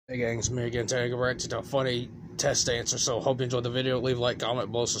Hey gang, it's me again, taking right to a funny test answer. So hope you enjoyed the video. Leave a like, comment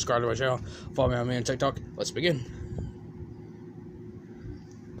below, subscribe to my channel. Follow me on me on TikTok. Let's begin.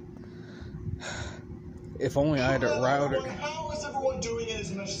 If only I had a router. How is everyone doing in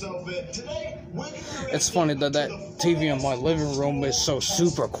this mesh outfit? Today, we're going to It's funny that TV in my living room is so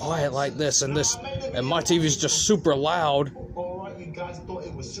super quiet like this, and my TV is just super loud. Alright, you guys thought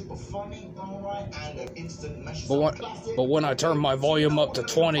it was super funny, alright, and an instant mesh classic. But when I turn my volume up to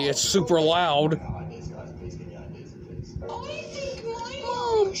 20, it's super loud. Ideas, guys, please give me ideas, please. I think my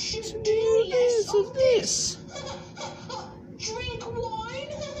mom should do less of this. Drink wine.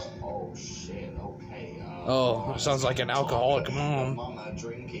 Oh shit, okay. Oh, sounds like an alcoholic mom. Mama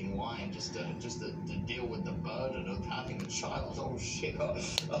drinking wine just to deal with the burden of having a child. Oh shit. Oh,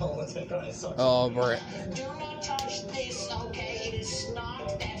 that guy sucks. Oh, Brett. Do not touch this, okay? It is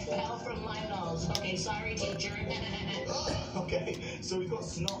snot that fell from my nose. Okay, sorry, teacher. Okay, so we've got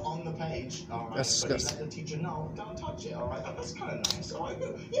snot on the page. Alright, That's so you disgusting. let the teacher know, don't touch it, alright? That's kind of nice, alright?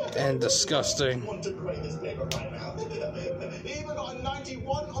 Yeah, And disgusting. I want to grade this paper right now. He even got a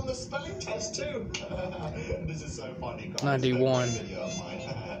 91 on the spelling test, too. This is so funny, guys. 91.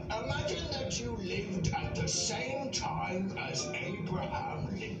 Imagine that you lived at the same time as Abraham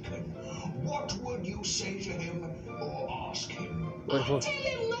Lincoln. What would you say to him or ask him? Wait, what? Tell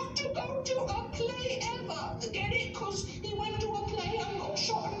him not to go to a play ever. Get it? Because he went to a play and got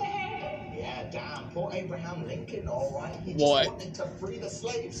shot in the head. Yeah, damn. Poor Abraham Lincoln, alright? He just What? wanted to free the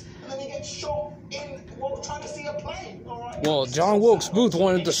slaves, and then he gets shot while trying to see a play, alright? Well, John Wilkes Booth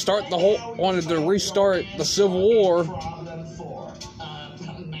wanted to restart the Civil War. Problem 4.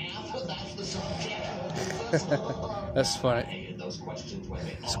 Math, that's the subject. That's funny. Hated those questions where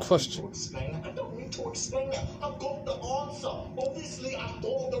they It's a ask question. you to explain it. I don't need to explain it. I've got the answer. Obviously, I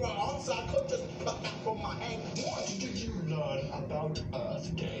thought the right answer. I could just pluck that from my head. What did you learn about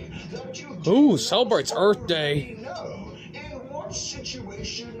Earth Day? That you Ooh, celebrates Earth Day. No. In what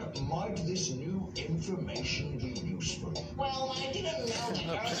situation might this new information be useful? Well, I didn't know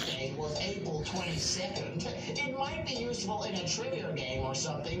that Earth Day was April 22nd. It might be useful in a trivia game or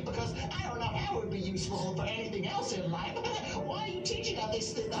something, because I don't know how it would be useful for anything else in life. Why are you teaching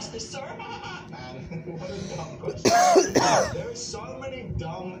us this, sir? Man, what a dumb question. There are so many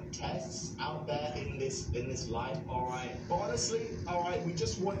dumb tests out there in this life, alright? But honestly, alright, we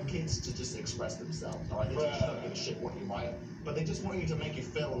just want kids to just express themselves, alright? They just don't give a shit what you write, but they just want you to make you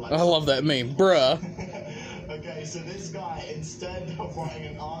feel like... I love that meme, bruh. Okay, so this guy, instead of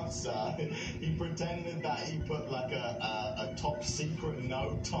writing an answer, he pretended that he put like a top secret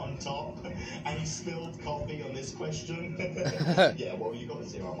note on top, and he spilled coffee on this question. Yeah, well, you got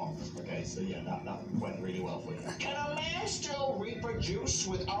 0 marks. Okay, so yeah, that went really well for you. Can a man still reproduce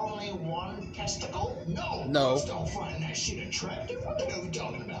with only one testicle? No. No. Girls don't find that shit attractive. What the hell are you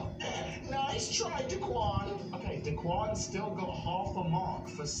talking about? Nice try, Daquan. Okay, Daquan still got half a mark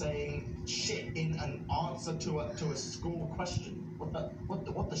for saying shit in an answer to a school question.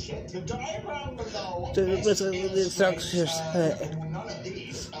 What the shit? The diagram below None none of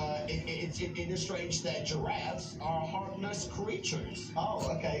these it illustrates that giraffes are heartless creatures. Oh,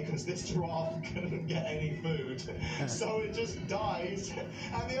 okay, because this giraffe couldn't get any food, so it just dies,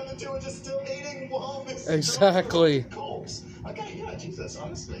 and the other two are just still eating while this Exactly. corpse. Okay, yeah, Jesus,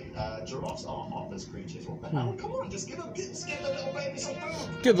 honestly, giraffes are heartless creatures. What the hell? Come on, just give the little baby some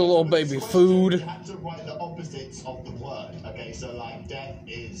food. Give the little baby This question, food. You have to write the opposites of the word. Okay, so like death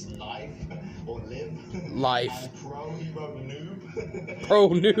is life or live. Life. And pro, he wrote noob. Pro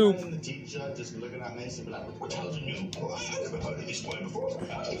noob. And the teacher just looking at this and be like, what the hell's a noob? Oh, I never heard of this word before.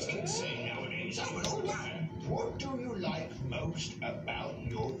 It's insane nowadays. I'm an old man. What do you like most about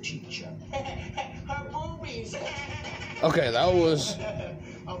your teacher? Her boobies. Okay, that was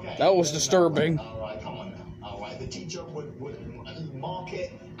Okay. disturbing. Alright, come on now. Alright, the teacher would mark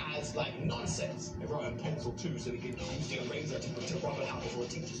it as like nonsense. They wrote in pencil too, so he could use the eraser to rub it out before the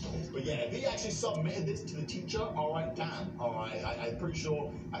teacher saw it. But yeah, if he actually submitted this to the teacher, alright, damn. Alright, I'm pretty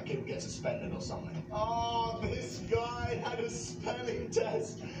sure that kid would get suspended or something. Oh, this guy had a spelling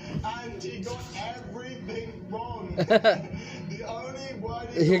test and he got everything wrong. The only word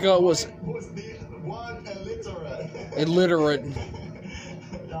He got was the word illiterate. illiterate.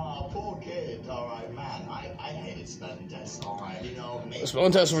 Nah, poor kid. Alright, man. I hated spelling tests. Alright, you know. The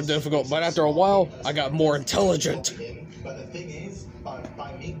spelling tests were difficult, but after a while, I got more intelligent. But the thing is,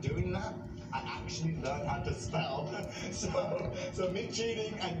 by me doing that, I actually learned how to spell. So me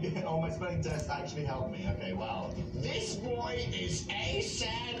cheating and getting on my spelling test actually helped me. Okay, wow. This boy is A,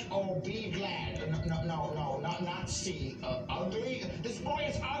 sad, or B, glad. No, not C. Ugly? This boy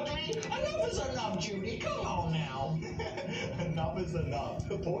is ugly? Enough is enough, Judy. Come on now. Enough is enough.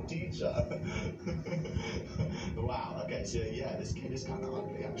 Poor teacher. Wow, okay, so yeah, this kid is kind of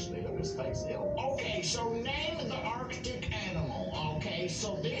ugly, actually. Look at his face. Ew. Okay, so name the Arctic animal. Okay,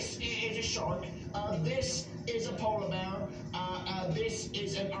 so this is a shark. This is a polar bear. This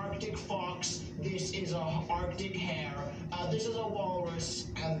is an Arctic fox. This is a Arctic hare. This is a walrus,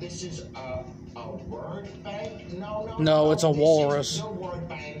 and this is a word bank. No, it's a walrus. This is the word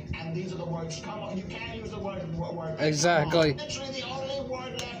bank, and these are the words. Come on, you can't use the word bank. Exactly. Literally, the only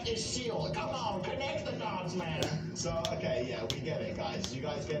word left is seal. Come on, connect the dots, man. So, okay, yeah, we get it, guys. You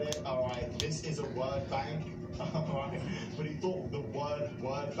guys get it? All right, this is a word bank. All right, but he thought the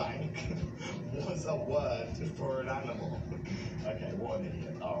word bank was a word for an animal. Okay, what an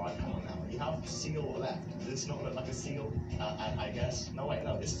idiot. All right, come on now. You have seal left. Does this not look like a seal? I guess. No, wait,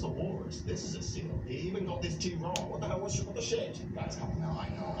 no. This is a walrus. This is a seal. He even got this T wrong. What the hell? What the shit? Guys, come on now. I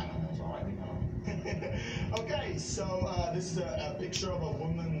know. It's all right. We know. Okay, so this is a picture of a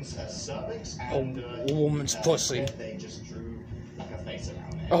woman's cervix and a woman's pussy. They just drew like a face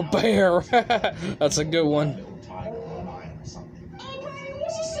around it. A bear. That's a good one. A little tiger or a lion or something. Brian,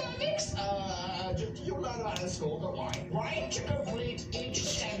 what's a cervix? You learn that in school, don't worry. Right to complete each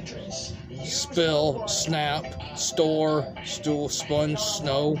sentence. Spill, snap, store, stool, sponge,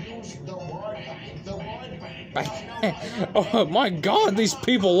 snow. Use the word bank. The word bank. Oh my God, these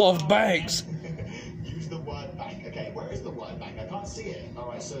people love banks. Use the word bank. Okay, where is the word bank? I can't see it. All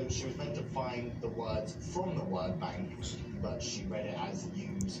right, so she was meant to find the words from the word bank, but she read it as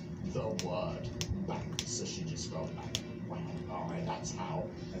use the word bank, so she just spelled bank. Wow. All right, that's how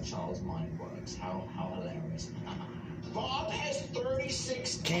a child's mind works. How hilarious. Bob has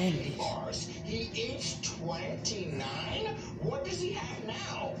 36 candy bars. He eats 29? What does he have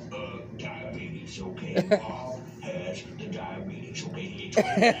now? Diabetes, okay. Bob has the diabetes, okay. He eats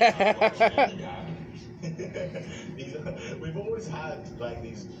 29 bars and the diabetes. We've always had like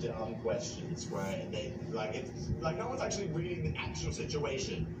these dumb questions where they it's like no one's actually reading the actual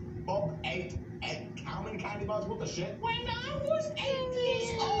situation. Bob ate how many candy bars? What the shit? When I was 8 years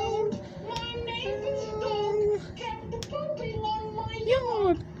old, my neighbor's dog kept pooping on my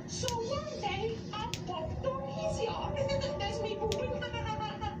yard. So one day, I pooped on his yard. That's me pooping.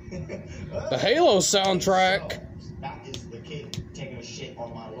 The Halo soundtrack. So, that is the kid taking a shit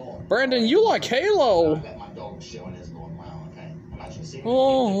on my lawn. Brandon, you like Halo. I let my dog shit on his lawn. Wow, okay. Imagine seeing a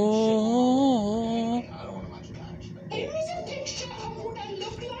Oh. kid take a shit on my lawn. I don't want to imagine that actually. Here is a picture of what I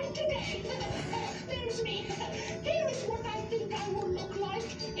look like today. There's me. Here is what I think I will look like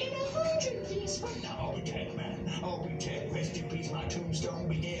in 100 years from now. I'll be dead, man. I'll be dead. Rest in peace, my tombstone.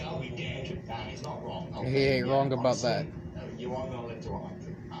 Be dead. I'll be dead. Nah, he's not wrong. Okay. He ain't wrong about that. You are gonna live to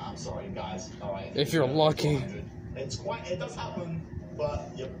 100. I'm sorry, guys. All right. If you're lucky. It does happen, but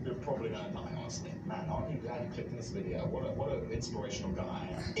you're probably gonna die, honestly. Man, aren't you glad you clicked on this video? What an inspirational guy.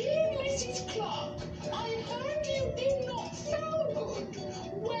 Dear Mrs. Clark, I heard you did not feel good.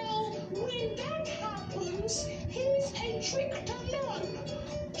 Well, when that happens, here's a trick to learn.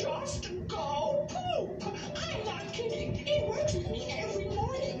 Just go poop. I'm not kidding. It works with me every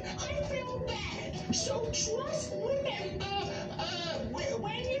morning. I feel bad. So trust, remember,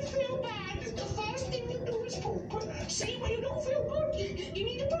 when you feel bad, the first thing you do is poop. See, when you don't feel good, you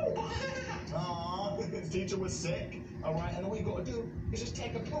need to poop. Aww, his teacher was sick. All right, and all you gotta do is just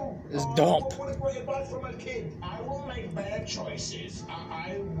take a poop. It's dump. What a great advice from a kid. I will make better choices.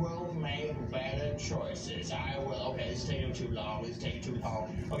 I will make better choices. I will. Okay, this is taking too long. This is taking too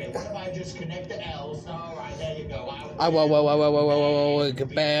long. Okay, what if I just connect the L's? All right, there you go.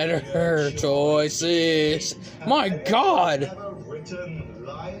 Better choices. My God. Never written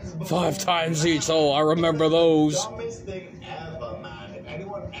lines before. 5 times each. Oh, I remember those. Dumbest thing ever, man. If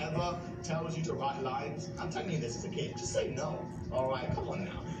anyone ever tells you to write lines, I'm telling you this as a kid, just say no. All right, come on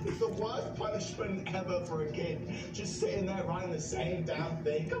now. It's the worst punishment ever for a kid. Just sitting there writing the same damn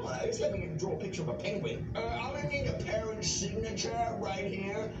thing. Come on, just let me draw a picture of a penguin. I'm gonna need a parent's signature right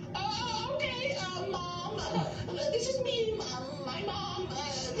here. Okay, Mom. This is me, my mom.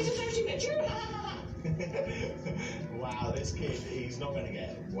 This is her signature. Wow, this kid, he's not gonna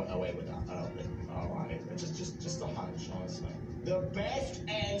get away with that, I don't think. All right, just a hunch, honestly. The best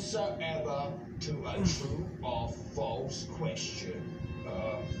answer ever to a true or false question.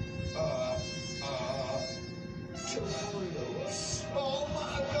 Toulouse. Oh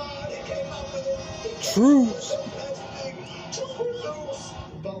my God, he came up with it. Truce. Toulouse.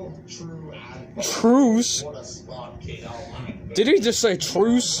 Both true and false. Truce. What a smart kid. All Did he just say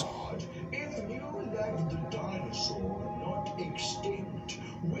truce? If you let the dinosaur not extinct,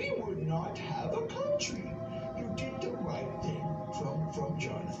 we would not have a country. You did the right thing from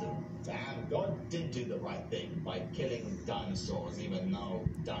Jonathan. Damn, God did do the right thing by killing dinosaurs, even though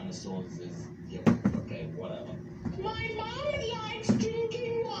dinosaurs is, yeah, okay, whatever. My mom likes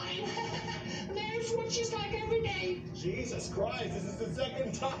drinking wine. That's what she's like every day. Jesus Christ, this is the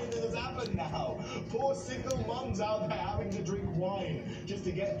second time this has happened now. Poor single mums out there having to drink wine just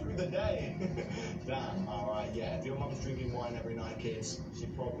to get through the day. Damn, alright, yeah, if your mum's drinking wine every night, kids, she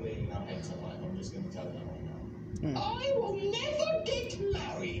probably, hates her life. I'm just going to tell her that right now. I will never get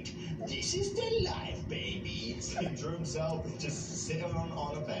married. This is the life, baby. He drew himself just sitting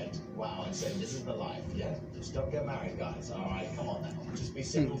on a bed. Wow, and said, this is the life, yeah? Just don't get married, guys, alright? Come on now. Just be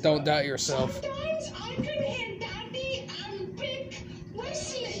single. Don't doubt yourself. Sometimes I can hear Daddy and Big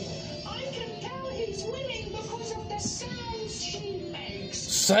wrestling. I can tell he's winning because of the sounds she makes.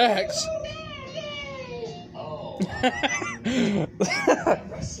 Sex? Oh, Oh,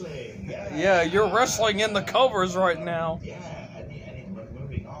 Wrestling. Yeah, you're wrestling in the covers right now. Yeah, and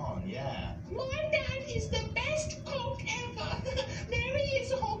moving on, yeah. my dad is the best cook ever. There he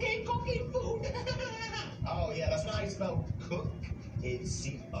is, okay, cooking food. Oh, yeah, that's not how you spell cook. It's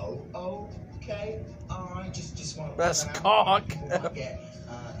C-O-O-K. Alright, just want to... That's cock. Get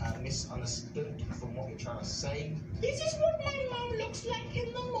misunderstood from what you're trying to say. This is what my mom looks like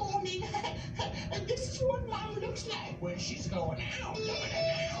in the morning. And this is what mom looks like when she's going out.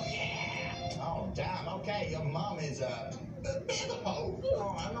 Yeah. Oh, damn, okay, your mom is a bit of a hoe.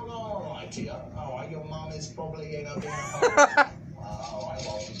 Oh, I'm not gonna lie to you. Alright, your mom is probably, being a hoe. Alright,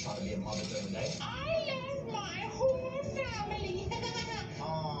 well, she's trying to be a mother during the day. I love my whole family.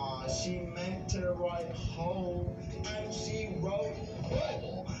 Aw, she meant to write hoe, and she wrote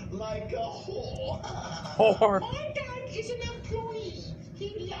whore, like a whore. Whore. My dad is an employee.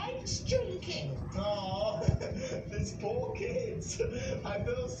 He likes drinking. Aw, these poor kids. I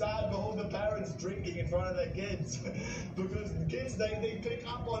feel sad for all the parents drinking in front of their kids. Because the kids, they pick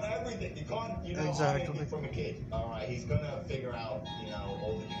up on everything. You can't, hide Exactly. anything from a kid. Alright, he's gonna figure out,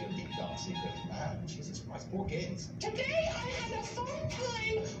 all the deep dark secrets. Man, Jesus Christ, poor kids. Today I had a fun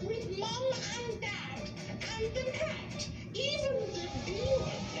time with Mom and Dad and the cat. Even the demon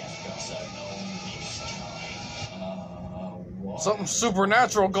left us alone this time. What? Something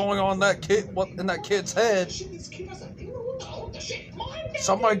supernatural going on in that kid's head. Shit, this kid has a demon. Oh, the shit. My dad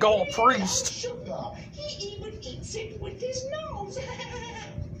Somebody call a eats priest. sugar. He even eats it with his nose.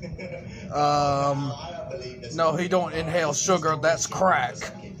 I don't believe this. No, he don't inhale sugar. That's crack.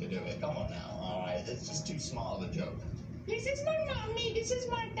 Kid to do it. Come on now. Alright, it's just too small of a joke. This is my mommy, this is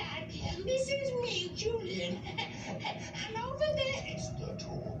my daddy, and this is me, Julian. And over there It's the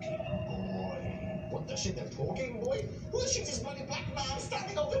talking boy. What the shit, the talking boy? Who the shit is bloody black man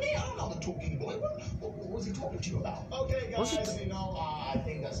standing over there? I don't know the talking boy. What was he talking to you about? Okay, Was guys, it- I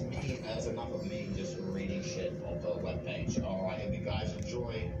think that's me. That's enough of me just reading shit off the webpage. Alright, if you guys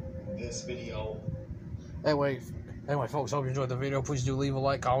enjoy this video, Anyway, folks, hope you enjoyed the video. Please do leave a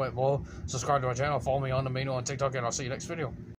like, comment below, subscribe to my channel, follow me on the main on TikTok, and I'll see you next video.